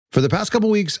For the past couple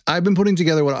weeks, I've been putting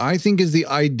together what I think is the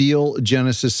ideal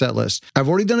Genesis set list. I've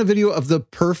already done a video of the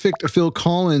perfect Phil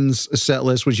Collins set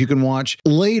list, which you can watch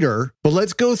later. But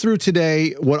let's go through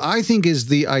today what I think is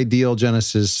the ideal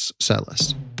Genesis set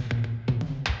list.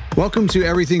 Welcome to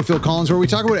Everything Phil Collins, where we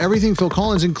talk about everything Phil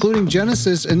Collins, including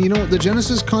Genesis. And you know what? The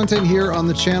Genesis content here on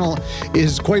the channel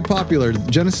is quite popular.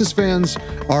 Genesis fans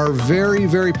are very,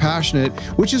 very passionate,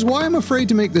 which is why I'm afraid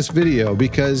to make this video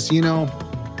because, you know,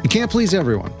 you can't please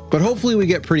everyone, but hopefully we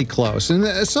get pretty close. And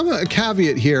a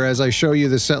caveat here as I show you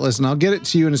the set list, and I'll get it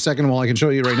to you in a second. Well, I can show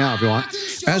you right now if you want.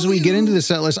 As we get into the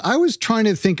set list, I was trying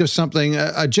to think of something,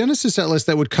 a Genesis set list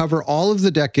that would cover all of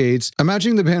the decades.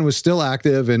 Imagining the band was still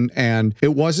active, and I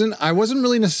wasn't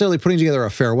really necessarily putting together a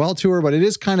farewell tour, but it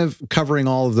is kind of covering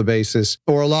all of the bases,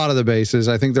 or a lot of the bases.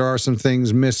 I think there are some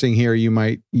things missing here you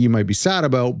might be sad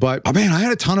about, but oh man, I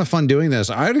had a ton of fun doing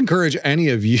this. I'd encourage any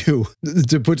of you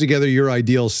to put together your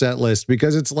ideal set list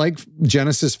because it's like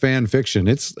Genesis fan fiction.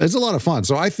 It's a lot of fun.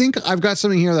 So I think I've got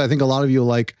something here that I think a lot of you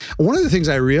like. One of the things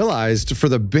I realized for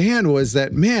the band was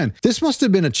that, man, this must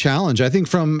have been a challenge. I think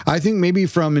maybe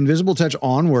from Invisible Touch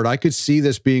onward, I could see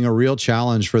this being a real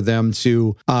challenge for them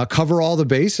to cover all the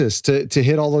bases, to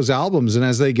hit all those albums. And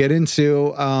as they get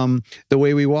into the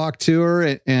Way We Walk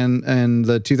tour and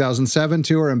the 2007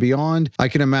 tour and beyond, I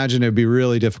can imagine it'd be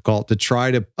really difficult to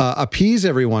try to appease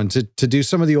everyone, to do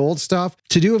some of the old stuff,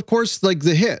 to do, of course, like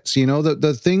the hits, you know,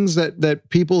 the things that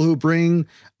people who bring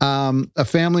a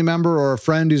family member or a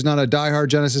friend who's not a diehard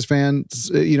Genesis fan,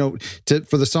 you know,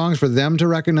 for the songs for them to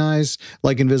recognize,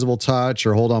 like Invisible Touch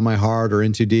or Hold On My Heart or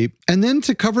In Too Deep, and then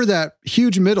to cover that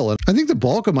huge middle. And I think the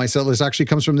bulk of my set list actually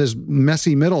comes from this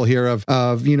messy middle here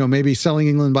of you know, maybe Selling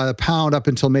England by the Pound up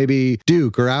until maybe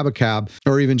Duke or Abacab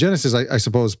or even Genesis, I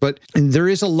suppose. But there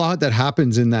is a lot that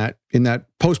happens in that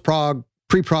post-prog,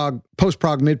 pre-prog,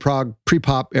 post-prog, mid-prog,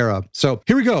 pre-pop era. So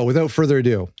here we go. Without further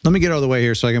ado, let me get out of the way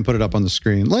here so I can put it up on the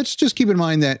screen. Let's just keep in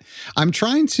mind that I'm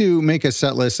trying to make a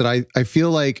set list that I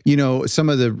feel like, you know, some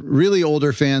of the really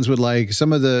older fans would like,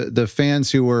 some of the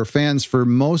fans who were fans for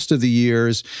most of the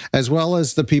years, as well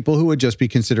as the people who would just be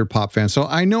considered pop fans. So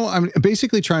I know I'm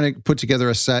basically trying to put together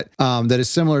a set that is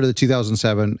similar to the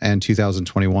 2007 and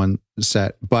 2021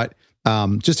 set, but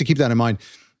just to keep that in mind.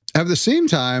 At the same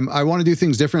time, I want to do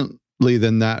things differently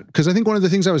than that, because I think one of the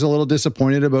things I was a little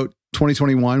disappointed about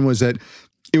 2021 was that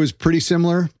it was pretty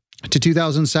similar to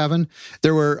 2007.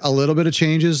 There were a little bit of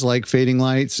changes like Fading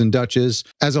Lights and Duchess.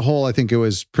 As a whole, I think it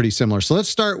was pretty similar. So let's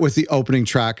start with the opening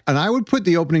track. And I would put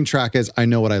the opening track as I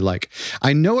Know What I Like.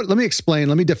 I know it. Let me explain.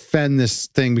 Let me defend this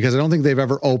thing because I don't think they've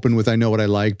ever opened with I Know What I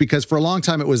Like, because for a long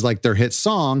time it was like their hit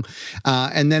song.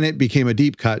 And then it became a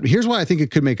deep cut. Here's why I think it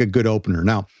could make a good opener.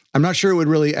 Now, I'm not sure it would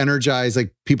really energize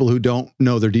like people who don't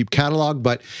know their deep catalog,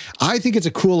 but I think it's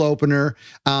a cool opener.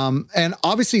 And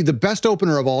obviously the best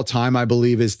opener of all time, I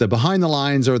believe, is the Behind the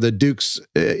Lines or the Duke's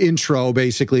intro,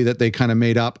 basically, that they kind of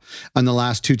made up on the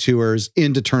last two tours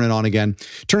into Turn It On Again.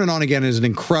 Turn It On Again is an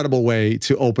incredible way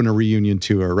to open a reunion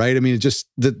tour, right? I mean, just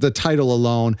the title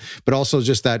alone, but also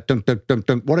just that dunk, dunk, dunk,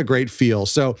 dunk, what a great feel.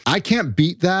 So I can't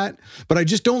beat that, but I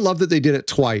just don't love that they did it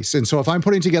twice. And so if I'm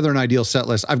putting together an ideal set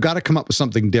list, I've got to come up with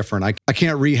something different. I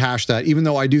can't rehash that, even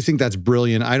though I do think that's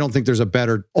brilliant. I don't think there's a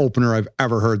better opener I've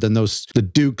ever heard than the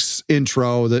Duke's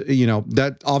intro. You know,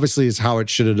 that obviously is how it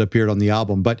should have appeared on the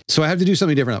album. But so I have to do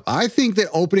something different. I think that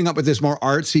opening up with this more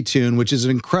artsy tune, which is an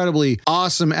incredibly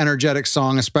awesome, energetic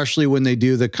song, especially when they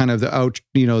do the kind of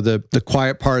the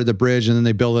quiet part of the bridge and then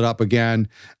they build it up again.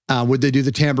 Would they do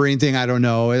the tambourine thing? I don't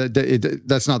know.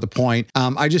 That's not the point.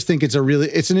 I just think it's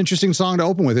an interesting song to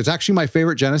open with. It's actually my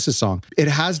favorite Genesis song. It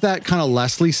has that kind of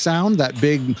Leslie sound, that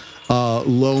big,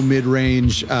 low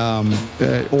mid-range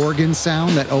organ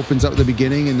sound that opens up at the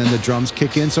beginning and then the drums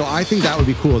kick in. So I think that would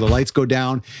be cool. The lights go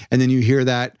down and then you hear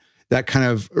that kind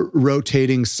of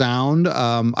rotating sound.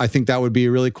 I think that would be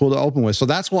really cool to open with. So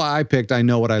that's why I picked I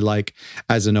Know What I Like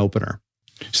as an opener.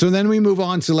 So then we move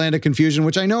on to Land of Confusion,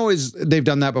 which I know they've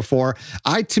done that before.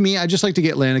 To me, I just like to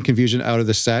get Land of Confusion out of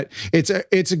the set.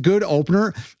 It's a good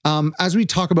opener. As we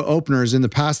talk about openers, in the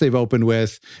past they've opened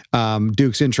with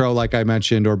Duke's intro, like I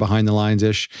mentioned, or Behind the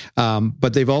Lines-ish.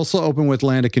 But they've also opened with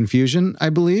Land of Confusion, I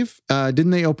believe.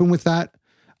 Didn't they open with that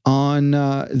on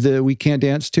the We Can't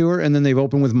Dance tour? And then they've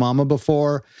opened with Mama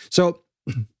before. So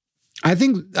I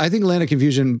think Land of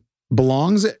Confusion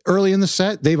belongs early in the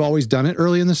set. They've always done it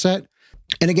early in the set.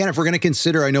 And again, if we're going to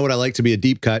consider I Know What I Like to be a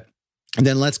deep cut,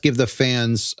 then let's give the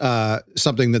fans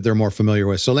something that they're more familiar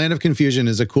with. So Land of Confusion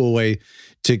is a cool way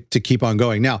to keep on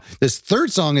going. Now, this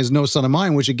third song is No Son of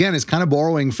Mine, which again is kind of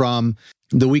borrowing from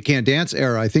the We Can't Dance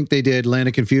era. I think they did Land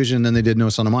of Confusion, and then they did No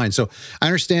Son of Mine. So I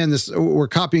understand this. We're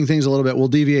copying things a little bit. We'll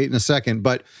deviate in a second,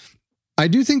 but I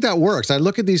do think that works. I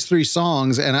look at these 3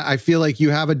 songs and I feel like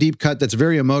you have a deep cut that's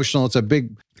very emotional. It's a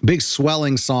big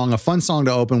swelling song, a fun song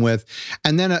to open with.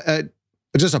 And then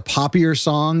just a poppier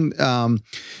song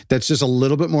that's just a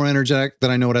little bit more energetic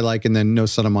that I know what I like. And then No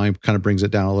Son of Mine kind of brings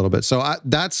it down a little bit. So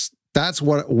that's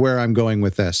where I'm going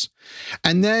with this.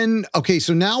 And then, okay,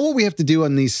 so now what we have to do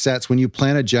on these sets when you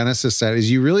plan a Genesis set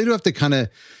is you really do have to kind of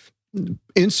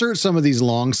insert some of these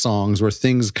long songs where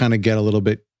things kind of get a little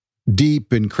bit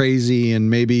deep and crazy,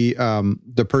 and maybe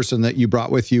the person that you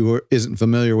brought with you who isn't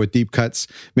familiar with deep cuts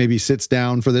maybe sits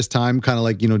down for this time, kind of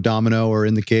like, you know, Domino or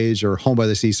In the Cage or Home by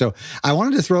the Sea. So I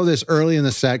wanted to throw this early in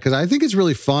the set because I think it's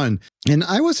really fun. And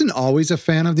I wasn't always a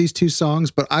fan of these 2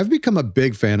 songs, but I've become a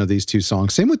big fan of these 2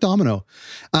 songs. Same with Domino.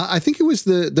 I think it was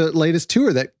the latest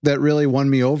tour that really won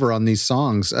me over on these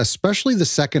songs, especially the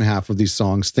second half of these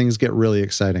songs. Things get really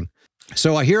exciting.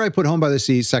 So here I put Home by the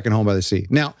Sea, second Home by the Sea.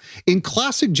 Now, in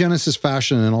classic Genesis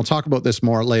fashion, and I'll talk about this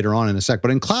more later on in a sec,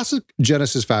 but in classic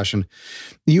Genesis fashion,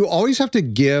 you always have to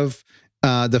give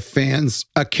the fans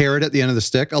a carrot at the end of the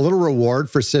stick, a little reward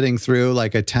for sitting through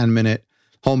like a 10-minute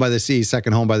Home by the Sea,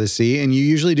 second Home by the Sea, and you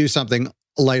usually do something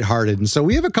lighthearted. And so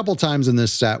we have a couple times in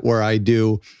this set where I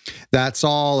do That's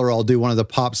All, or I'll do one of the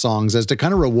pop songs as to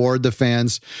kind of reward the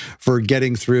fans for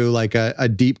getting through like a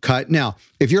deep cut. Now,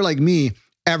 if you're like me,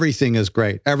 everything is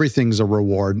great. Everything's a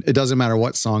reward. It doesn't matter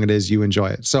what song it is, you enjoy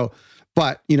it. So,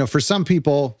 but you know, for some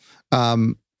people,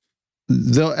 everyone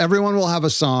will have a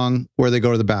song where they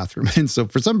go to the bathroom. And so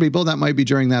for some people that might be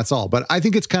during That's All, but I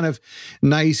think it's kind of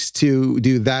nice to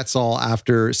do That's All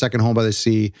after second Home by the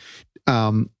Sea,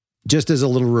 just as a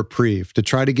little reprieve to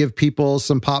try to give people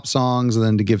some pop songs and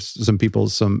then to give some people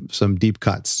some deep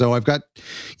cuts. So I've got,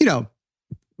 you know,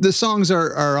 the songs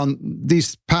are on,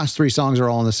 these past 3 songs are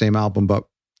all on the same album, but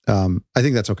I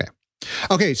think that's okay.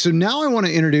 Okay, so now I want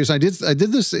to introduce. I did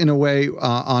this in a way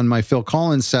on my Phil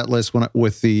Collins set list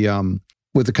with the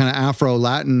kind of Afro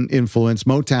Latin influence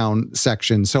Motown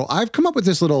section. So I've come up with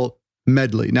this little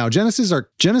medley. Now Genesis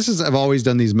have always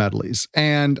done these medleys,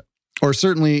 or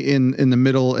certainly in the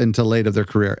middle and to late of their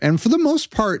career. And for the most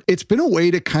part, it's been a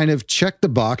way to kind of check the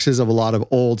boxes of a lot of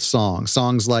old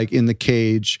songs like In the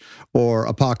Cage or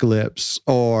Apocalypse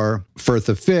or Firth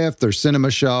of Fifth or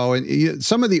Cinema Show. And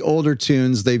some of the older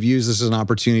tunes, they've used this as an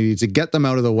opportunity to get them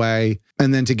out of the way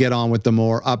and then to get on with the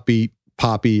more upbeat,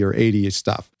 poppy or 80s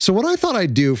stuff. So what I thought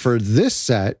I'd do for this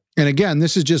set, and again,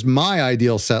 this is just my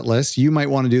ideal set list. You might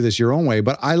want to do this your own way,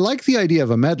 but I like the idea of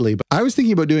a medley. But I was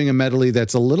thinking about doing a medley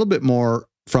that's a little bit more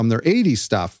from their 80s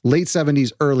stuff, late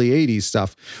 70s, early 80s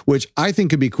stuff, which I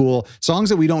think could be cool. Songs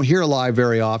that we don't hear live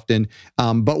very often,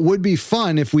 but would be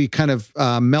fun if we kind of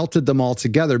melted them all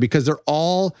together because they're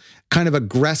all kind of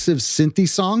aggressive synthy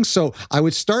songs. So I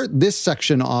would start this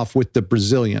section off with the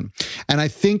Brazilian. And I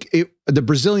think the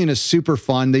Brazilian is super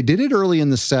fun. They did it early in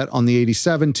the set on the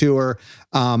 87 tour.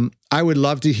 I would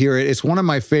love to hear it. It's one of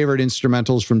my favorite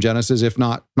instrumentals from Genesis, if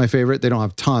not my favorite. They don't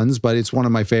have tons, but it's one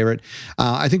of my favorite.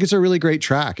 I think it's a really great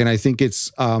track. And I think it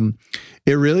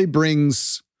really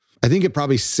brings, I think it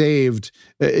probably saved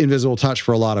Invisible Touch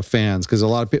for a lot of fans because a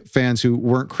lot of fans who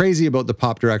weren't crazy about the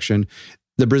pop direction,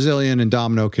 the Brazilian and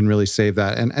Domino can really save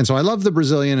that. And so I love the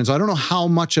Brazilian. And so I don't know how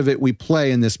much of it we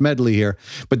play in this medley here,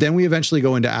 but then we eventually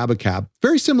go into Abacab.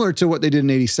 Very similar to what they did in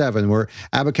 87, where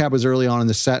Abacab was early on in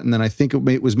the set. And then I think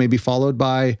it was maybe followed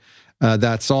by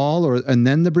That's All, and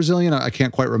then the Brazilian. I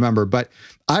can't quite remember, but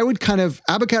I would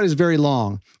Abacab is very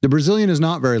long. The Brazilian is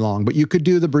not very long, but you could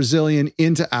do the Brazilian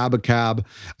into Abacab.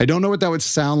 I don't know what that would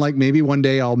sound like. Maybe one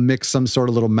day I'll mix some sort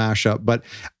of little mashup, but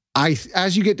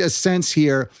as you get a sense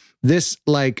here, this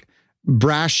like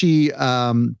brashy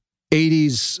 80s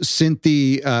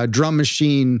synthy drum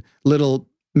machine little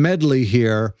medley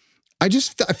here, I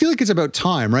feel like it's about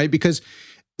time, right? Because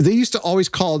they used to always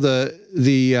call their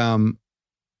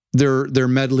medleys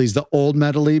the old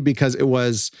medley because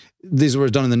these were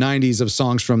done in the 90s of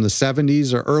songs from the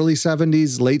 70s or early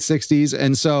 70s, late 60s.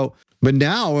 And so, but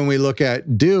now when we look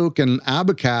at Duke and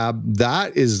Abacab,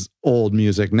 that is old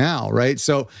music now, right?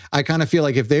 So I kind of feel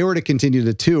like if they were to continue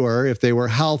to tour, if they were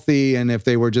healthy and if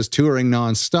they were just touring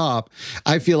nonstop,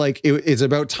 I feel like it's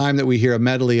about time that we hear a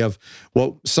medley of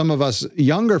what some of us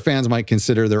younger fans might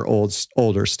consider their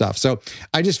older stuff. So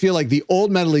I just feel like the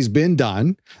old medley's been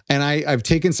done, and I've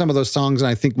taken some of those songs and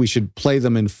I think we should play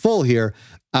them in full here.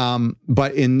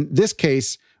 But in this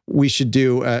case, we should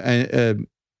do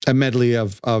a medley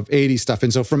of 80s stuff.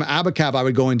 And so from Abacab, I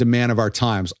would go into Man of Our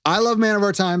Times. I love Man of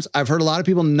Our Times. I've heard a lot of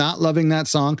people not loving that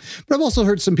song, but I've also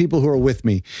heard some people who are with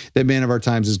me that Man of Our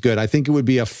Times is good. I think it would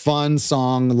be a fun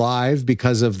song live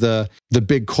because of the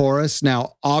big chorus.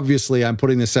 Now, obviously, I'm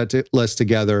putting the set list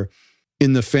together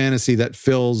in the fantasy that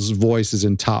Phil's voice is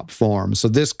in top form. So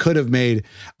this could have made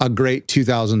a great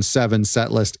 2007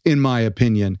 set list, in my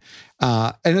opinion.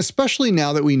 And especially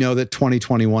now that we know that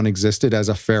 2021 existed as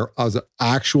an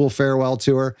actual farewell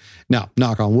tour. Now,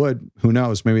 knock on wood, who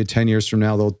knows? Maybe 10 years from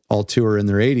now, they'll all tour in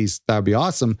their 80s. That would be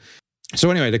awesome.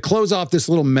 So anyway, to close off this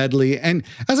little medley, and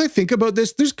as I think about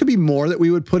this, there could be more that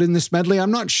we would put in this medley. I'm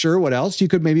not sure what else. You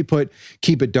could maybe put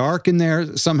Keep It Dark in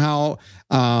there somehow.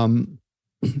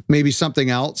 Maybe something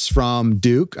else from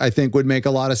Duke, I think would make a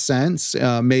lot of sense.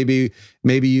 Maybe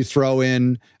you throw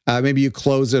in, maybe you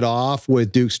close it off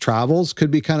with Duke's Travels, could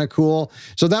be kind of cool.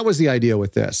 So that was the idea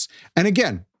with this. And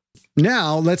again,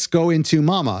 now let's go into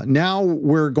Mama. Now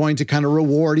we're going to kind of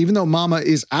reward, even though Mama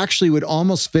is actually would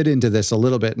almost fit into this a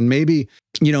little bit. And maybe,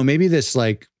 maybe this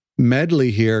like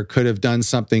medley here could have done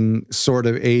something sort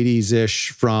of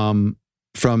 80s-ish from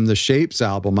the Shapes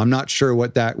album. I'm not sure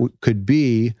what that could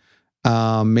be.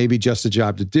 Maybe Just a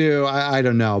Job to Do. I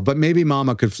don't know, but maybe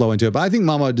Mama could flow into it. But I think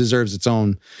Mama deserves its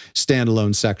own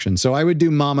standalone section. So I would do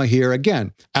Mama here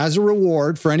again as a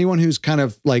reward for anyone who's kind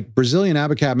of like Brazilian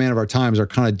Abacab, Man of Our Times are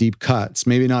kind of deep cuts.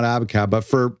 Maybe not Abacab, but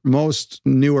for most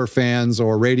newer fans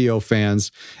or radio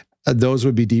fans, those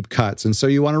would be deep cuts. And so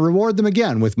you want to reward them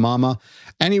again with Mama.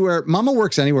 Mama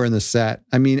works anywhere in the set.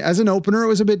 I mean, as an opener, it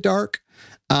was a bit dark.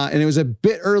 And it was a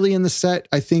bit early in the set,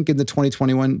 I think, in the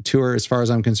 2021 tour, as far as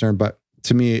I'm concerned. But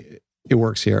to me, it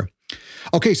works here.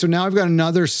 Okay, so now I've got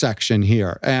another section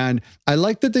here. And I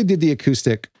like that they did the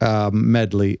acoustic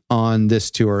medley on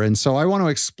this tour. And so I want to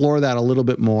explore that a little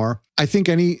bit more. I think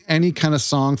any kind of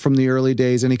song from the early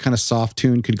days, any kind of soft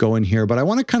tune could go in here. But I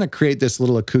want to kind of create this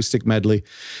little acoustic medley.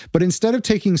 But instead of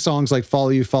taking songs like Follow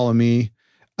You, Follow Me,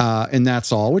 and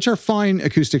That's All, which are fine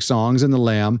acoustic songs, and The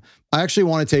Lamb, I actually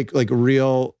want to take like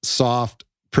real soft,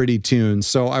 pretty tunes.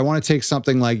 So I want to take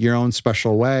something like Your Own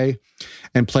Special Way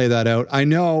and play that out. I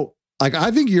know, like,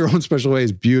 I think Your Own Special Way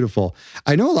is beautiful.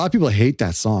 I know a lot of people hate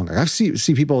that song. I see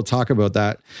people talk about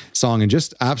that song and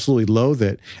just absolutely loathe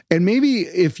it. And maybe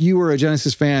if you were a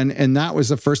Genesis fan and that was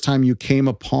the first time you came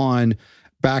upon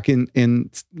back in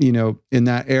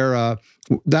that era,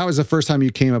 that was the first time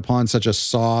you came upon such a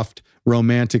soft,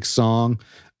 romantic song.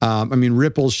 I mean,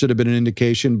 Ripples should have been an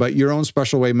indication, but Your Own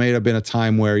Special Way may have been a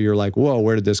time where you're like, whoa,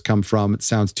 where did this come from? It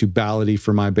sounds too ballady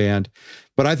for my band.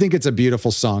 But I think it's a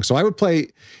beautiful song. So I would play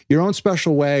Your Own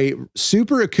Special Way,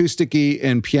 super acoustic-y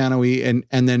and piano-y,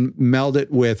 and then meld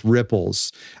it with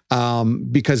Ripples,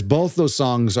 because both those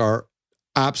songs are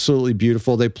absolutely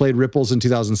beautiful. They played Ripples in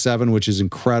 2007, which is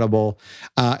incredible.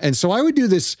 And so I would do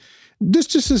this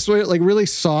way, like really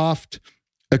soft,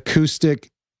 acoustic,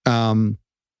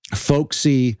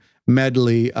 folksy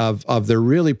medley of their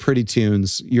really pretty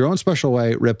tunes, Your Own Special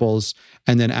Way, Ripples,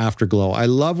 and then Afterglow. I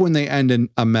love when they end in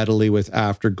a medley with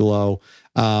Afterglow.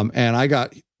 And I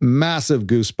got massive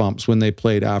goosebumps when they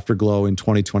played Afterglow in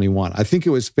 2021. I think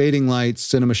it was Fading Lights,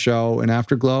 Cinema Show, and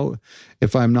Afterglow.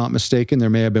 If I'm not mistaken, there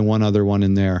may have been one other one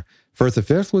in there. Firth the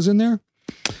Fifth was in there?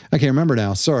 I can't remember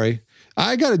now. Sorry.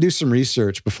 I got to do some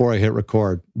research before I hit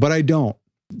record, but I don't.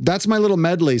 That's my little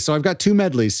medley. So I've got two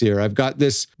medleys here. I've got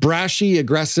this brashy,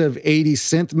 aggressive 80s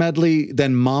synth medley,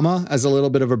 then Mama as a little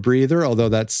bit of a breather, although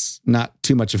that's not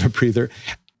too much of a breather.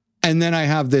 And then I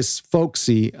have this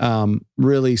folksy,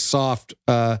 really soft,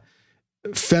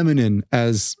 feminine,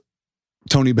 as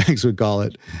Tony Banks would call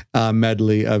it,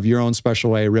 medley of Your Own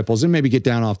Special Way, Ripples, and maybe get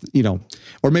down off,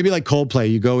 or maybe like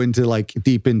Coldplay, you go into like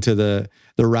deep into the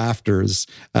rafters.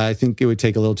 I think it would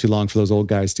take a little too long for those old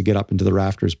guys to get up into the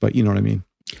rafters, but you know what I mean.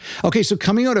 Okay, so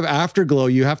coming out of Afterglow,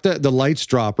 you have to, the lights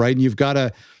drop, right? And you've got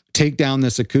to take down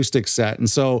this acoustic set. And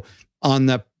so on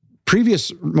the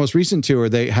most recent tour,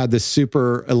 they had this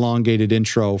super elongated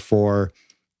intro for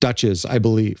Duchess, I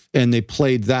believe. And they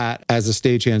played that as the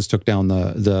stagehands took down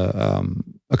the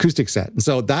acoustic set. And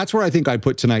so that's where I think I'd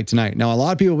put Tonight Tonight. Now, a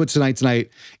lot of people put Tonight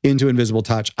Tonight into Invisible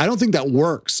Touch. I don't think that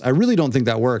works. I really don't think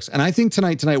that works. And I think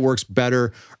Tonight Tonight works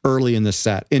better early in the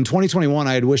set. In 2021,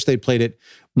 I had wished they'd played it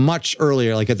much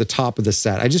earlier, like at the top of the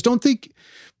set. I just don't think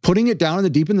putting it down in the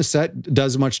deep in the set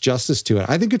does much justice to it.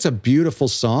 I think it's a beautiful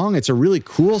song. It's a really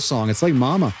cool song. It's like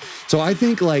Mama. So I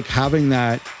think like having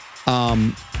that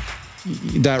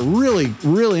really,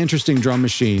 really interesting drum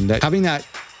machine, that having that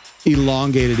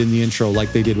elongated in the intro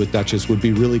like they did with Duchess would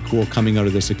be really cool coming out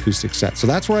of this acoustic set. So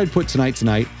that's where I'd put Tonight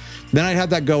Tonight. Then I'd have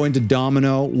that go into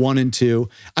Domino 1 and 2.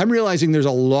 I'm realizing there's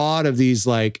a lot of these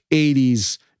like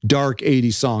 80s, dark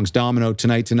 80s songs. Domino,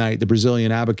 Tonight Tonight, The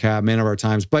Brazilian Abacab, Man of Our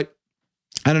Times. But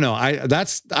I don't know.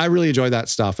 I really enjoy that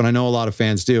stuff, and I know a lot of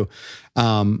fans do.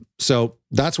 So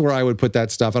that's where I would put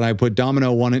that stuff, and I put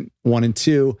Domino 1 and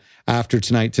 2 after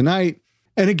Tonight Tonight.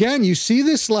 And again, you see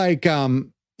this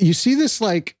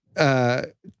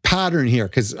pattern here,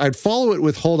 because I'd follow it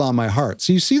with Hold On My Heart.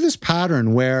 So you see this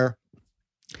pattern where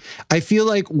I feel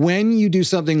like when you do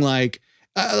something like,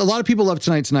 a lot of people love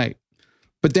Tonight Tonight,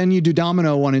 but then you do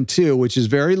Domino 1 and 2, which is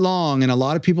very long, and a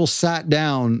lot of people sat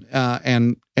down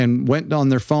and went on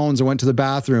their phones or went to the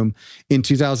bathroom in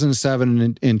 2007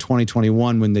 and in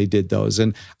 2021 when they did those.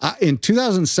 And in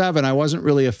 2007, I wasn't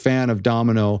really a fan of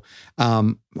Domino.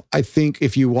 I think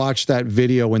if you watch that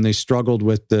video when they struggled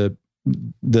with the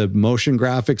motion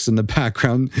graphics in the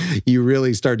background, you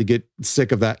really start to get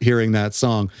sick of hearing that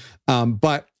song.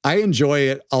 But I enjoy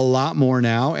it a lot more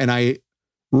now, and I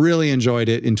really enjoyed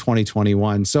it in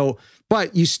 2021. So,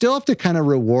 but you still have to kind of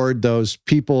reward those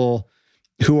people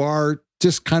who are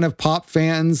just kind of pop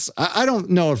fans. I don't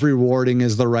know if rewarding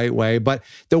is the right way, but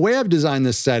the way I've designed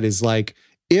this set is like,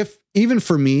 even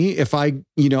for me, if I,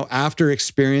 after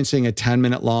experiencing a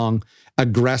 10-minute long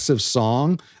aggressive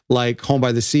song like Home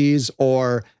by the Seas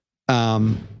or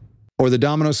the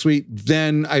Domino Suite,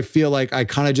 then I feel like I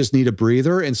kind of just need a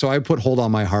breather. And so I put Hold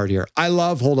On My Heart here. I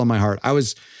love Hold On My Heart. I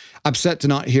was upset to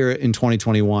not hear it in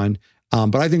 2021,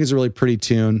 but I think it's a really pretty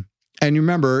tune. And you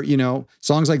remember,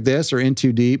 songs like this or In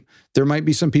Too Deep, there might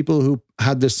be some people who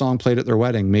had this song played at their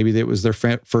wedding. Maybe it was their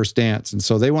first dance. And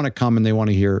so they want to come and they want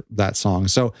to hear that song.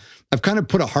 So I've kind of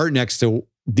put a heart next to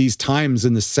these times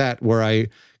in the set where I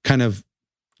kind of,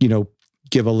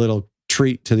 give a little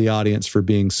treat to the audience for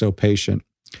being so patient.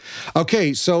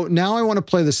 Okay, so now I want to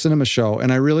play the Cinema Show,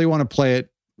 and I really want to play it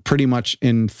pretty much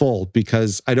in full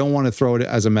because I don't want to throw it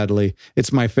as a medley.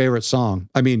 It's my favorite song.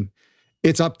 I mean,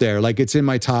 it's up there. Like, it's in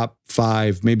my top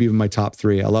 5, maybe even my top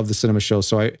 3. I love the Cinema Show,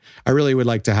 so I really would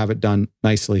like to have it done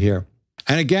nicely here.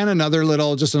 And again, another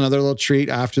little treat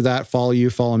after that. Follow You,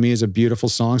 Follow Me is a beautiful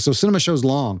song. So Cinema Show's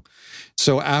long.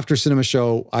 So after Cinema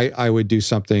Show, I would do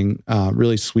something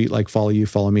really sweet like Follow You,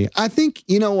 Follow Me. I think,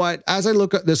 you know what, as I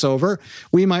look at this over,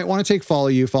 we might want to take Follow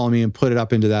You, Follow Me and put it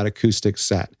up into that acoustic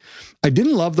set. I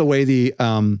didn't love the way the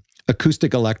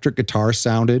acoustic electric guitar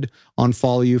sounded on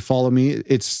Follow You, Follow Me.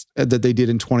 It's that they did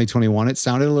in 2021. It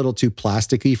sounded a little too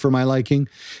plasticky for my liking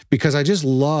because I just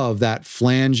love that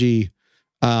flangey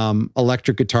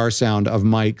electric guitar sound of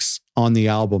Mike's on the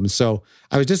album. So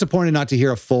I was disappointed not to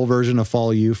hear a full version of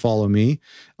Follow You, Follow Me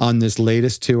on this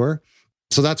latest tour.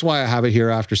 So that's why I have it here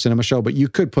after Cinema Show, but you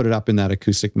could put it up in that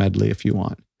acoustic medley if you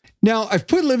want. Now, I've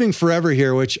put Living Forever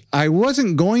here, which I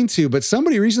wasn't going to, but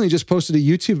somebody recently just posted a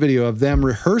YouTube video of them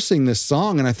rehearsing this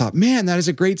song, and I thought, man, that is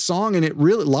a great song, and it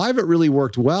really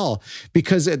worked well,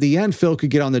 because at the end, Phil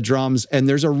could get on the drums, and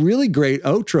there's a really great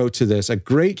outro to this, a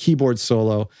great keyboard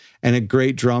solo, and a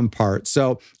great drum part.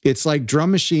 So it's like drum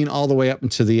machine all the way up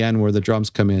into the end where the drums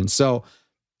come in. So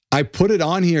I put it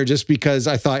on here just because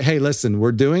I thought, hey, listen,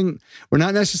 we're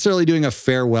not necessarily doing a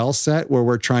farewell set where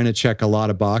we're trying to check a lot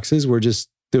of boxes. We're just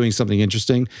doing something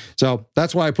interesting. So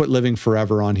that's why I put Living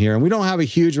Forever on here. And we don't have a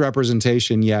huge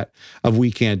representation yet of We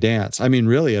Can't Dance. I mean,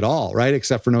 really at all, right?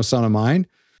 Except for No Son of Mine.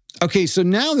 Okay, so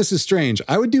now this is strange.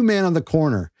 I would do Man on the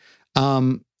Corner.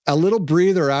 A little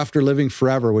breather after Living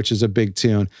Forever, which is a big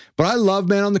tune. But I love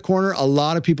Man on the Corner. A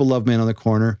lot of people love Man on the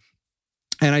Corner.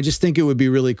 And I just think it would be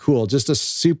really cool. Just a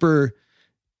super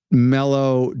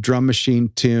mellow drum machine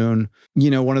tune.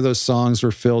 One of those songs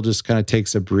where Phil just kind of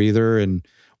takes a breather and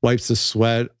wipes the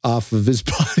sweat off of his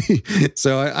body.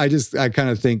 So I kind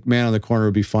of think Man on the Corner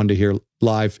would be fun to hear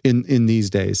live in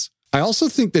these days. I also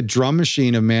think the drum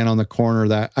machine of Man on the Corner,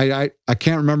 that I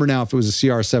can't remember now if it was a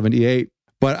CR78,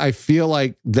 but I feel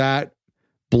like that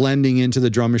blending into the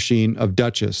drum machine of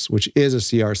Duchess, which is a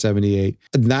CR78.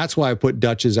 And that's why I put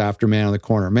Duchess after Man on the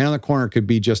Corner. Man on the Corner could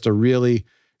be just a really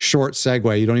short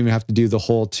segue. You don't even have to do the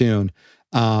whole tune.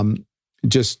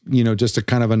 Just a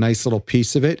kind of a nice little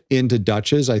piece of it into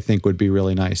Duchess, I think would be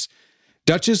really nice.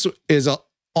 Duchess is a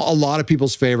lot of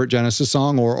people's favorite Genesis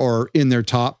song, or in their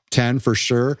top 10 for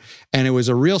sure. And it was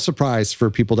a real surprise for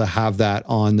people to have that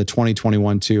on the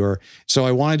 2021 tour. So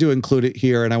I wanted to include it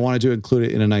here, and I wanted to include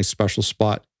it in a nice special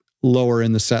spot lower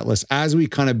in the set list as we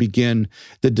kind of begin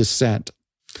the descent.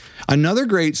 Another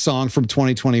great song from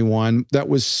 2021 that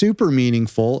was super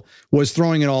meaningful was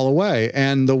Throwing It All Away.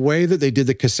 And the way that they did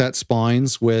the cassette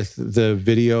spines with the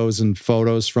videos and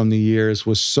photos from the years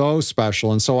was so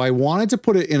special. And so I wanted to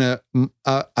put it in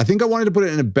I think I wanted to put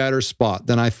it in a better spot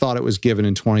than I thought it was given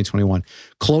in 2021,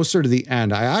 closer to the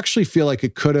end. I actually feel like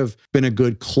it could have been a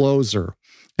good closer.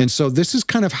 And so this is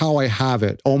kind of how I have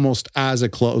it, almost as a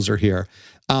closer here.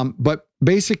 But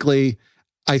basically,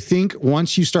 I think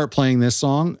once you start playing this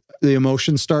song, the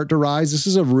emotions start to rise. This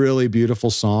is a really beautiful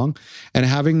song. And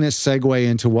having this segue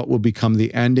into what will become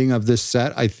the ending of this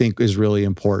set, I think is really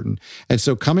important. And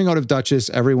so coming out of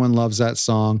Duchess, everyone loves that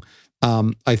song.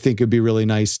 I think it'd be really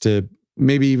nice to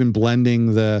maybe even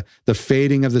blending the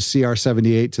fading of the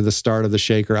CR78 to the start of the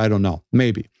shaker. I don't know,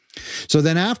 maybe. So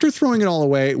then after Throwing It All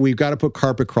Away, we've got to put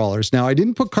Carpet Crawlers. Now, I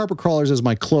didn't put Carpet Crawlers as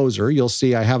my closer. You'll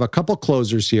see I have a couple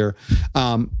closers here,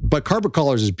 but Carpet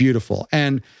Crawlers is beautiful.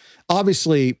 And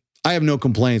obviously, I have no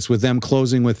complaints with them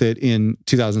closing with it in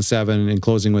 2007 and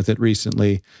closing with it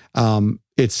recently.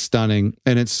 It's stunning,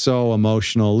 and it's so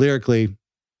emotional. Lyrically,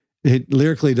 it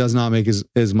does not make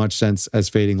as much sense as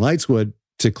Fading Lights would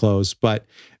to close, but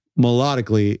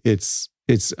melodically, it's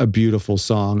a beautiful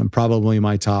song and probably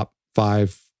my top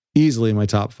 5, easily my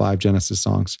top 5 Genesis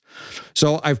songs.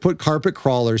 So I've put Carpet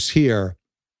Crawlers here.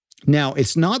 Now,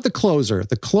 it's not the closer.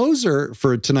 The closer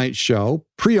for tonight's show,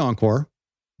 pre-encore,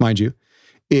 mind you,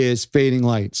 is Fading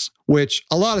Lights, which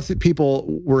a lot of people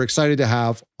were excited to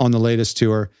have on the latest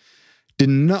tour.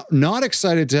 Not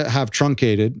excited to have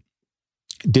Truncated.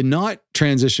 Did not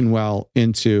transition well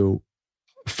into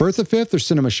Firth of Fifth or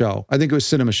Cinema Show. I think it was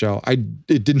Cinema Show.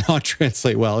 It did not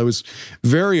translate well. It was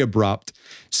very abrupt.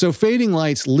 So Fading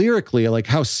Lights, lyrically, like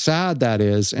how sad that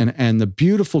is, and the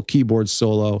beautiful keyboard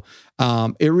solo,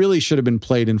 it really should have been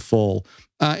played in full.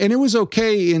 And it was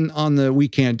okay on the We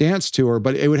Can't Dance tour,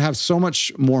 but it would have so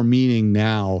much more meaning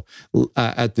now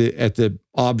at the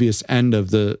obvious end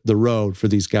of the road for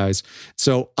these guys.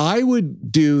 So I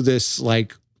would do this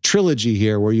like trilogy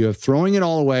here where you have Throwing It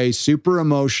All Away, super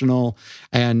emotional,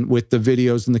 and with the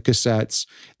videos and the cassettes,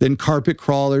 then Carpet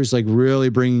Crawlers, like really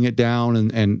bringing it down,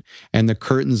 and the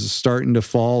curtains are starting to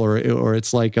fall, or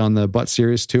it's like on the But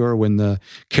Serious tour when the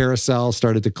carousel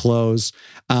started to close,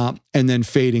 and then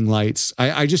Fading Lights.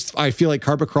 I feel like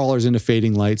Carpet Crawlers into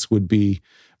Fading Lights would be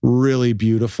really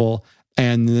beautiful,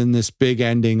 and then this big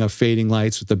ending of Fading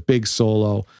Lights with the big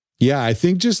solo. Yeah, I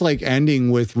think just like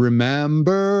ending with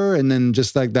Remember and then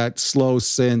just like that slow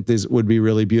synth would be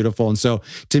really beautiful. And so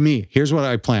to me, here's what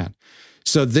I plan.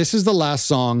 So this is the last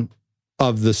song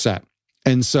of the set.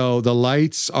 And so the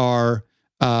lights are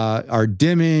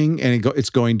dimming and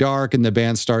it's going dark and the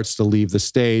band starts to leave the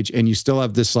stage, and you still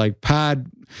have this like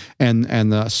pad and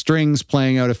the strings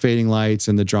playing out of Fading Lights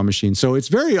and the drum machine. So it's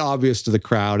very obvious to the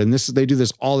crowd, and they do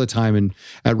this all the time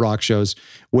at rock shows,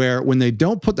 where when they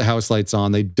don't put the house lights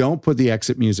on, they don't put the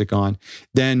exit music on,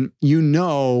 then you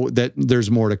know that there's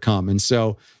more to come. And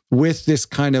so with this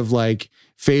kind of like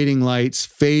Fading Lights,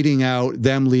 fading out,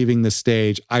 them leaving the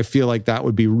stage, I feel like that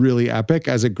would be really epic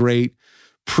as a great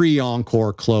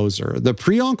pre-encore closer. The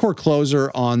pre-encore closer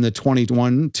on the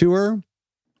 21 tour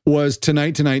was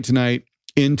Tonight, Tonight, Tonight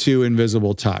into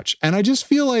Invisible Touch. And I just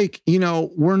feel like,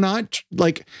 we're not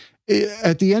like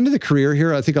at the end of the career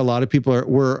here, I think a lot of people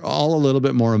we're all a little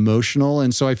bit more emotional.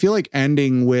 And so I feel like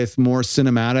ending with more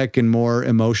cinematic and more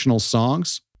emotional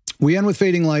songs. We end with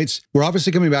Fading Lights. We're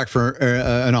obviously coming back for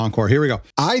an encore. Here we go.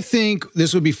 I think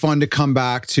this would be fun to come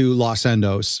back to Los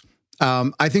Endos.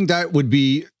 I think that would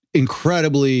be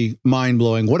incredibly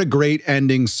mind-blowing. What a great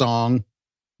ending song.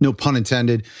 No pun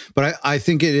intended. But I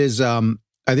think it is,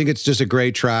 I think it's just a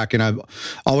great track, and I've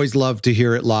always loved to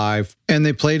hear it live. And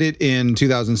they played it in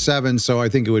 2007, so I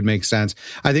think it would make sense.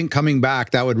 I think coming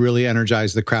back, that would really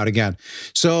energize the crowd again.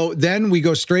 So then we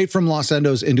go straight from Los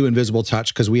Endos into Invisible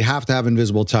Touch, because we have to have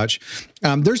Invisible Touch.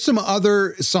 There's some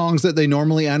other songs that they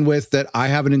normally end with that I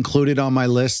haven't included on my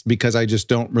list because I just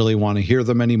don't really want to hear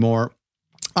them anymore.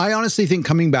 I honestly think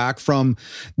coming back from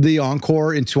the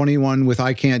encore in 21 with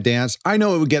I Can't Dance, I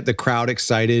know it would get the crowd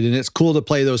excited, and it's cool to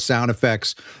play those sound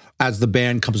effects as the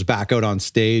band comes back out on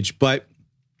stage. But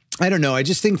I don't know. I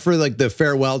just think for like the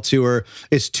farewell tour,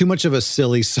 it's too much of a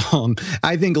silly song.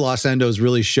 I think Los Endos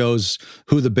really shows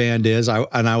who the band is.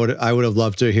 I would have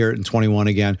loved to hear it in 21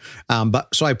 again.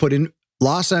 But so I put in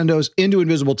Los Endos into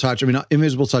Invisible Touch. I mean,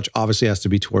 Invisible Touch obviously has to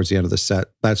be towards the end of the set.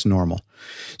 That's normal.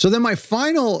 So then my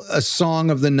final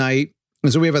song of the night,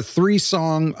 and so we have a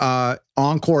 3-song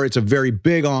encore. It's a very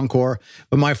big encore.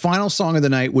 But my final song of the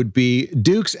night would be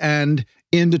Duke's End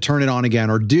into Turn It On Again,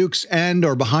 or Duke's End,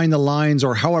 or Behind the Lines,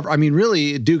 or however. I mean,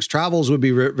 really, Duke's Travels would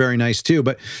be very nice too,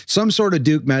 but some sort of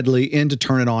Duke medley into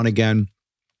Turn It On Again.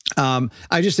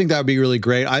 I just think that would be really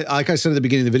great. Like I said at the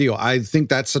beginning of the video, I think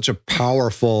that's such a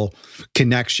powerful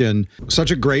connection, such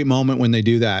a great moment when they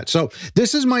do that. So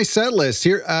this is my set list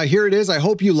here. Here it is. I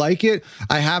hope you like it.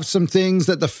 I have some things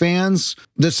that the fans,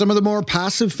 that some of the more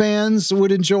passive fans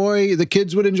would enjoy, the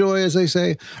kids would enjoy, as they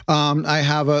say. I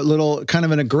have a little kind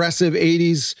of an aggressive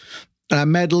 80s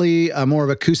medley, a more of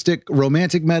acoustic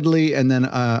romantic medley, and then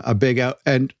a big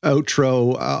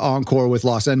outro encore with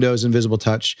Los Endos, Invisible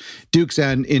Touch, Duke's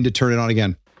End, into Turn It On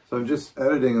Again. So I'm just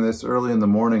editing this early in the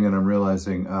morning, and I'm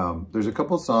realizing there's a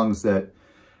couple songs that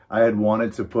I had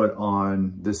wanted to put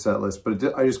on this set list, but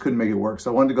I just couldn't make it work.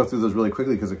 So I wanted to go through those really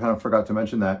quickly because I kind of forgot to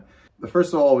mention that. The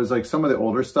first of all was like some of the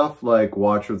older stuff, like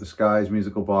Watcher of the Skies,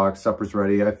 Musical Box, Supper's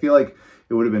Ready. I feel like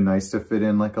it would have been nice to fit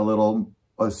in like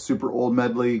a super old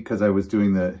medley, because I was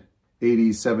doing the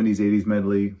 80s, 70s, 80s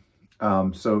medley.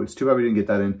 So it's too bad we didn't get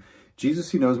that in. Jesus,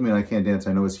 He Knows Me and I Can't Dance,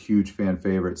 I know is huge fan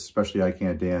favorites, especially I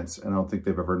Can't Dance. And I don't think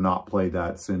they've ever not played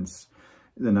that since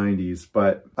the 90s,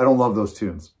 but I don't love those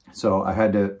tunes. So I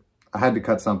had to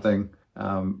cut something.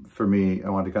 For me, I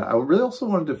really also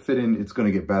wanted to fit in It's Gonna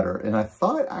Get Better. And I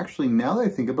thought, actually, now that I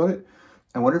think about it,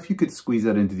 I wonder if you could squeeze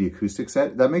that into the acoustic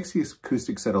set. That makes the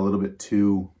acoustic set a little bit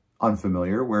too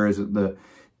unfamiliar, whereas the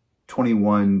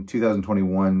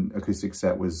 2021 acoustic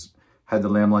set had the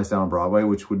Lamb Lies Down on Broadway,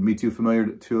 which would be too familiar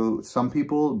to some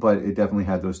people, but it definitely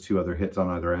had those two other hits on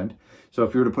either end. So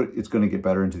if you were to put It's Gonna Get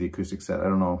Better into the acoustic set, I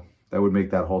don't know, that would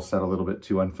make that whole set a little bit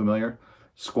too unfamiliar.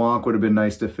 Squonk would have been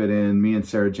nice to fit in. Me and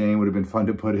Sarah Jane would have been fun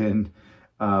to put in.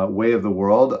 Way of the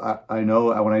World. I know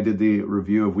when I did the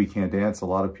review of We Can't Dance, a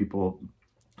lot of people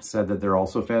said that they're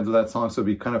also fans of that song, so it'd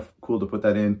be kind of cool to put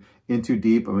that in. In Too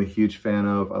Deep, I'm a huge fan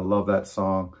of. I love that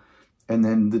song. And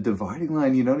then The Dividing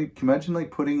Line, you know, can you imagine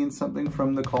like putting in something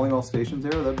from the Calling All Stations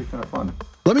era? That'd be kind of fun.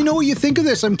 Let me know what you think of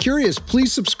this. I'm curious.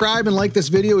 Please subscribe and like this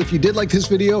video if you did like this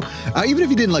video. Even if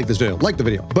you didn't like this video, like the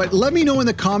video. But let me know in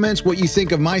the comments what you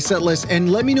think of my set list,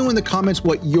 and let me know in the comments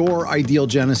what your ideal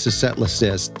Genesis set list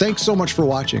is. Thanks so much for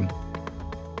watching.